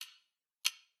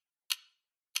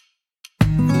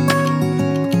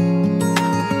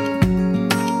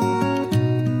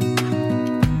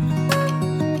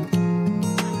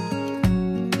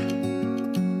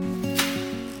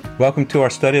Welcome to our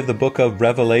study of the book of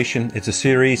Revelation. It's a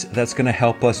series that's going to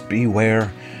help us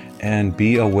beware and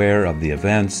be aware of the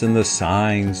events and the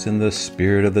signs and the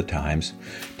spirit of the times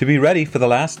to be ready for the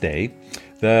last day,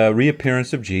 the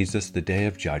reappearance of Jesus, the day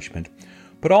of judgment.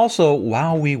 But also,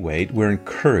 while we wait, we're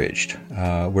encouraged.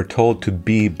 We're told to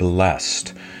be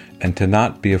blessed and to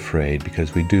not be afraid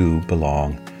because we do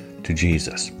belong to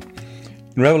Jesus.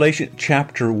 In Revelation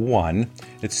chapter 1,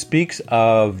 it speaks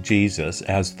of Jesus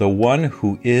as the one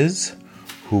who is,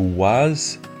 who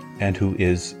was, and who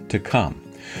is to come.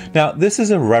 Now, this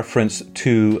is a reference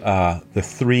to the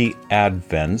three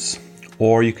advents,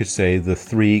 or you could say the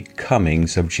three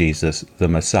comings of Jesus, the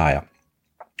Messiah,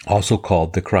 also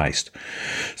called the Christ.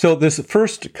 So this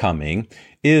first coming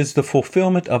is the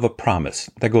fulfillment of a promise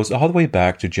that goes all the way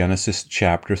back to Genesis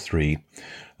chapter 3,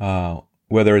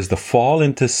 where there is the fall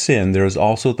into sin. There is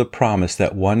also the promise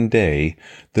that one day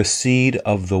the seed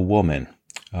of the woman,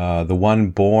 the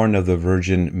one born of the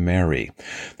Virgin Mary,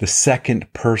 the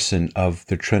second person of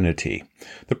the Trinity,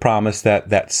 the promise that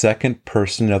that second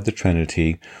person of the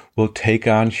Trinity will take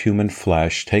on human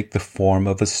flesh, take the form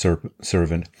of a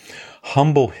servant,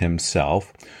 humble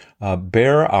himself,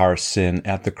 bear our sin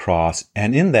at the cross,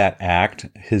 and in that act,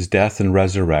 his death and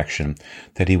resurrection,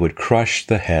 that he would crush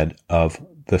the head of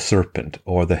the serpent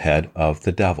or the head of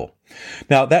the devil.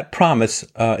 Now, that promise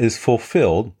is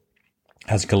fulfilled,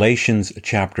 as Galatians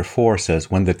chapter 4 says,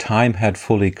 when the time had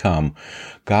fully come,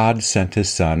 God sent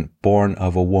his Son, born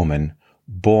of a woman,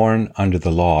 born under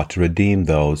the law, to redeem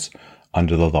those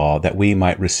under the law, that we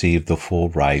might receive the full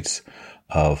rights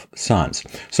of sons.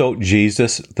 So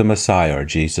Jesus the Messiah, or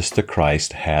Jesus the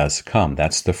Christ, has come.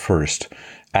 That's the first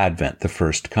advent, the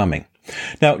first coming.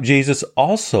 Now, Jesus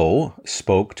also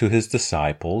spoke to his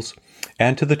disciples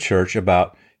and to the church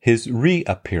about his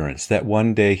reappearance, that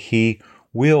one day he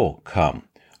will come.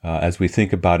 As we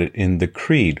think about it in the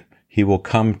Creed, he will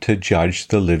come to judge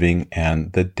the living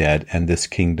and the dead, and this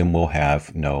kingdom will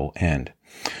have no end.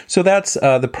 So that's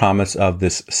the promise of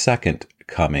this second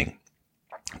coming,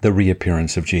 the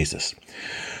reappearance of Jesus.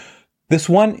 This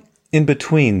one in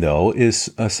between, though,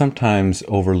 is sometimes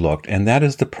overlooked, and that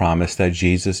is the promise that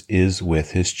Jesus is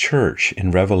with his church.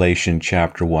 In Revelation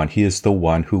chapter 1, he is the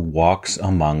one who walks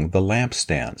among the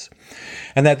lampstands.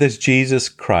 And that this Jesus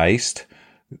Christ,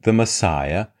 the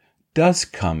Messiah, does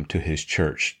come to his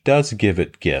church, does give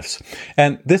it gifts.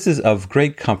 And this is of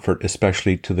great comfort,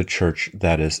 especially to the church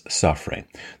that is suffering,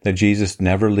 that Jesus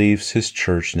never leaves his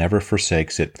church, never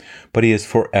forsakes it, but he is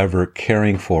forever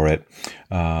caring for it,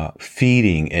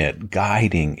 feeding it,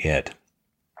 guiding it,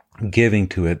 giving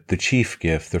to it the chief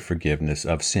gift, the forgiveness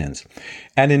of sins,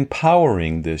 and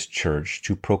empowering this church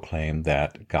to proclaim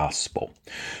that gospel.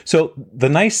 So the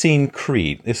Nicene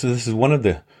Creed, this is one of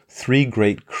the three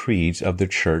great creeds of the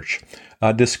church,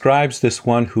 describes this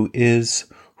one who is,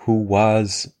 who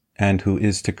was, and who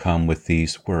is to come with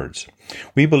these words.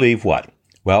 We believe what?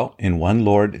 Well, in one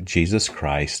Lord Jesus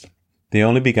Christ, the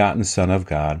only begotten Son of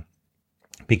God,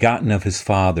 begotten of his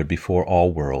Father before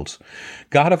all worlds,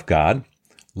 God of God,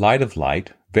 light of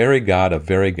light, very God of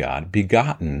very God,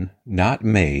 begotten, not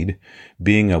made,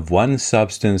 being of one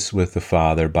substance with the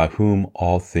Father, by whom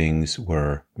all things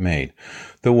were made.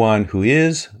 The one who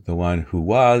is, the one who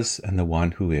was, and the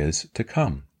one who is to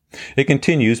come. It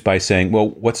continues by saying, well,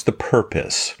 what's the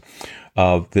purpose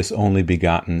of this only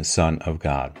begotten Son of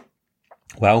God?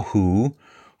 Well, who,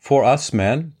 for us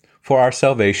men, for our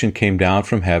salvation, came down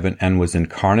from heaven and was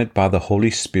incarnate by the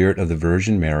Holy Spirit of the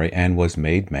Virgin Mary and was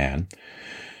made man,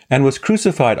 and was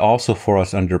crucified also for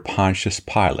us under Pontius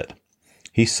Pilate.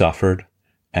 He suffered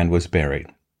and was buried.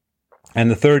 And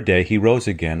the third day he rose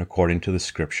again according to the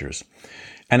Scriptures,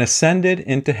 and ascended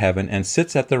into heaven and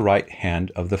sits at the right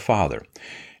hand of the Father.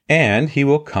 And he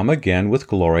will come again with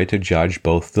glory to judge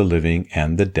both the living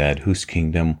and the dead, whose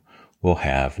kingdom will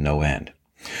have no end.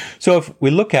 So if we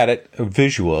look at it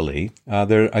visually,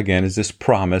 there again is this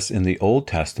promise in the Old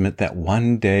Testament that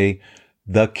one day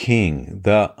the King,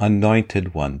 the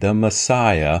Anointed One, the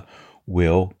Messiah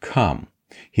will come.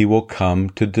 He will come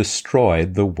to destroy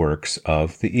the works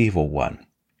of the evil one.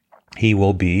 He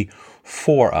will be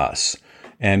for us,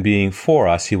 and being for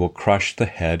us, he will crush the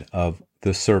head of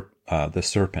the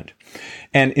serpent.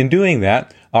 And in doing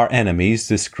that, our enemies,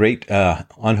 this great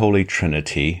unholy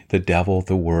trinity, the devil,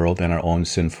 the world, and our own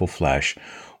sinful flesh,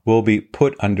 will be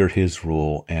put under his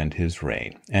rule and his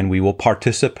reign. And we will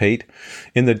participate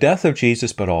in the death of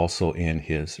Jesus, but also in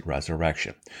his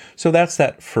resurrection. So that's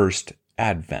that first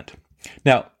advent.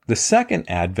 Now, the second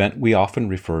advent we often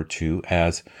refer to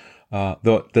as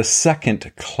the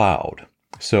second cloud.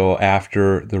 So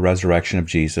after the resurrection of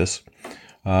Jesus,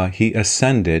 he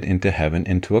ascended into heaven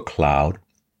into a cloud,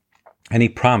 And he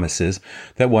promises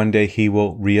that one day he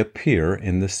will reappear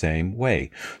in the same way.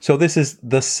 So this is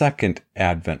the second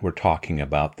advent we're talking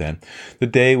about then. The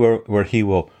day where he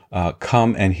will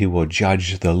come and he will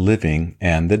judge the living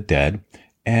and the dead.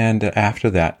 And after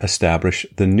that, establish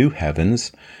the new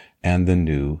heavens and the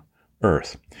new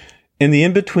earth. In the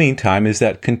in-between time is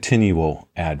that continual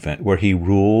advent where he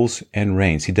rules and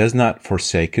reigns. He does not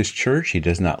forsake his church. He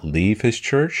does not leave his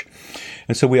church.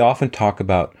 And so we often talk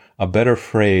about a better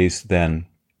phrase than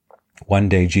one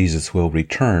day Jesus will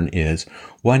return is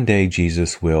one day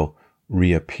Jesus will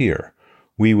reappear.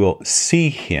 We will see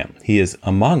him. He is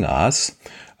among us.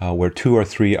 Where 2 or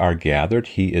 3 are gathered,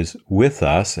 he is with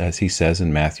us, as he says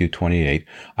in Matthew 28,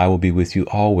 I will be with you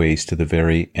always to the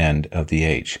very end of the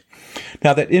age.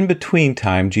 Now that in between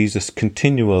time, Jesus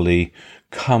continually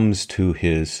comes to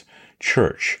his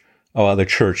church. Well, the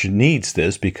church needs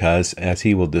this because, as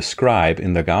he will describe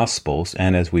in the Gospels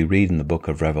and as we read in the book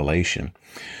of Revelation,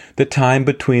 the time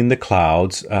between the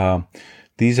clouds,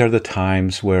 these are the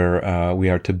times where we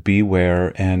are to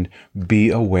beware and be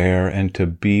aware and to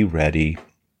be ready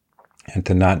and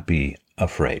to not be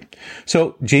afraid.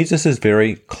 So Jesus is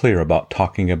very clear about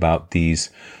talking about these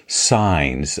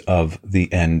signs of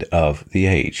the end of the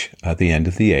age. The end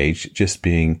of the age just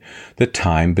being the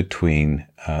time between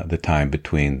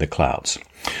the clouds.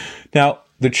 Now,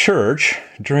 the church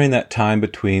during that time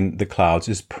between the clouds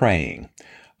is praying.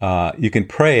 You can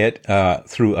pray it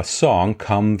through a song,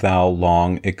 "Come Thou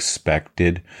Long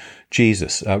Expected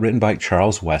Jesus," written by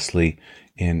Charles Wesley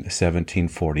in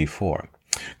 1744.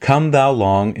 Come thou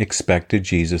long expected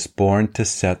Jesus, born to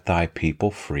set thy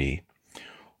people free.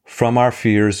 From our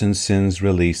fears and sins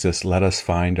release us, let us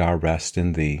find our rest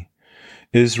in thee.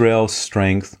 Israel's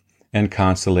strength and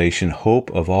consolation, hope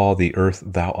of all the earth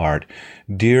thou art,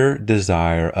 dear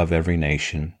desire of every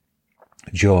nation,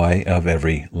 joy of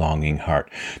every longing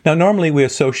heart. Now, normally we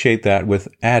associate that with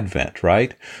Advent,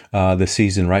 right? The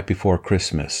season right before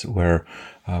Christmas, where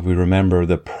we remember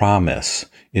the promise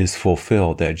is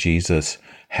fulfilled that Jesus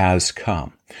has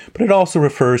come. But it also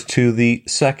refers to the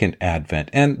second Advent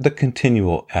and the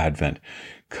continual Advent.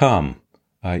 Come,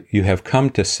 you have come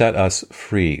to set us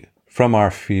free. From our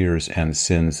fears and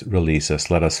sins release us.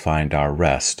 Let us find our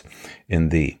rest in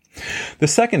thee. The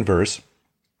second verse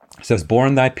says,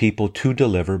 born thy people to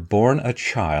deliver, born a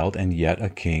child and yet a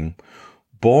king,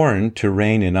 born to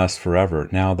reign in us forever,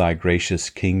 now thy gracious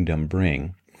kingdom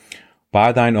bring.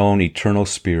 By thine own eternal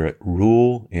spirit,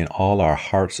 rule in all our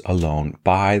hearts alone.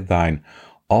 By thine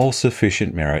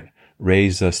all-sufficient merit,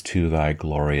 raise us to thy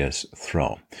glorious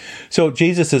throne. So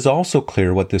Jesus is also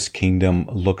clear what this kingdom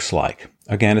looks like.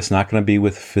 Again, it's not going to be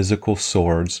with physical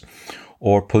swords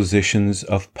or positions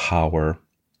of power,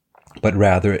 but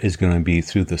rather is going to be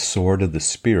through the sword of the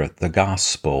Spirit, the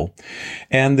gospel.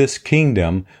 And this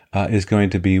kingdom is going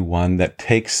to be one that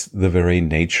takes the very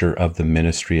nature of the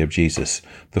ministry of Jesus,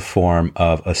 the form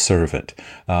of a servant,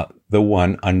 the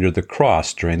one under the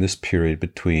cross during this period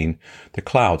between the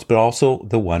clouds, but also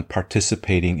the one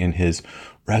participating in his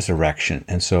resurrection.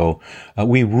 And so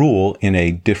we rule in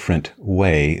a different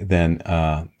way than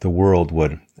the world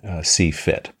would see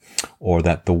fit, or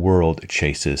that the world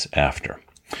chases after.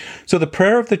 So the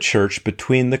prayer of the church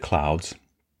between the clouds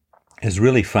is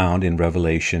really found in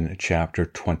Revelation chapter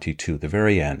 22, the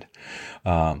very end.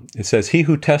 It says, he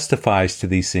who testifies to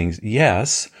these things,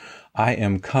 yes, I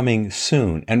am coming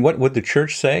soon. And what would the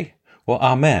church say? Well,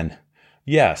 amen.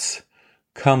 Yes,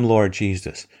 come Lord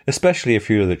Jesus. Especially if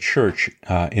you're the church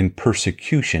in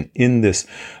persecution in this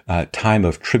time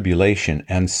of tribulation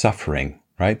and suffering,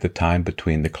 right? The time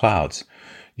between the clouds.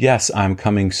 Yes, I'm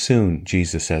coming soon,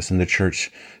 Jesus says, and the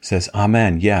church says,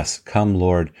 amen. Yes, come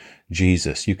Lord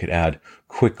Jesus. You could add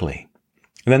quickly.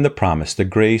 And then the promise, the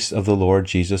grace of the Lord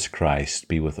Jesus Christ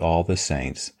be with all the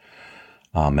saints.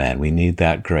 Amen. We need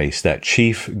that grace, that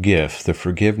chief gift, the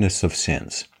forgiveness of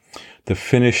sins, the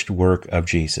finished work of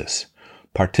Jesus,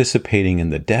 participating in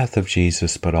the death of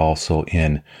Jesus, but also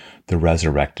in the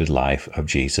resurrected life of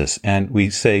Jesus. And we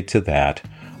say to that,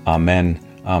 amen,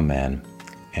 amen,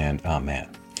 and amen.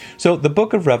 So the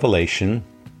book of Revelation,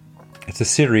 it's a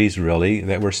series really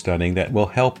that we're studying that will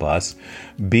help us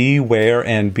beware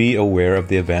and be aware of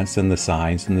the events and the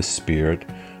signs and the spirit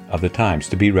of the times,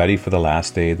 to be ready for the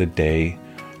last day, the day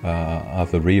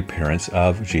of the reappearance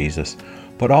of Jesus,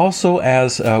 but also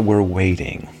as we're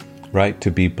waiting, right, to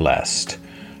be blessed,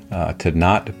 to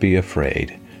not be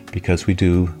afraid, because we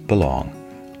do belong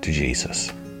to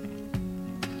Jesus.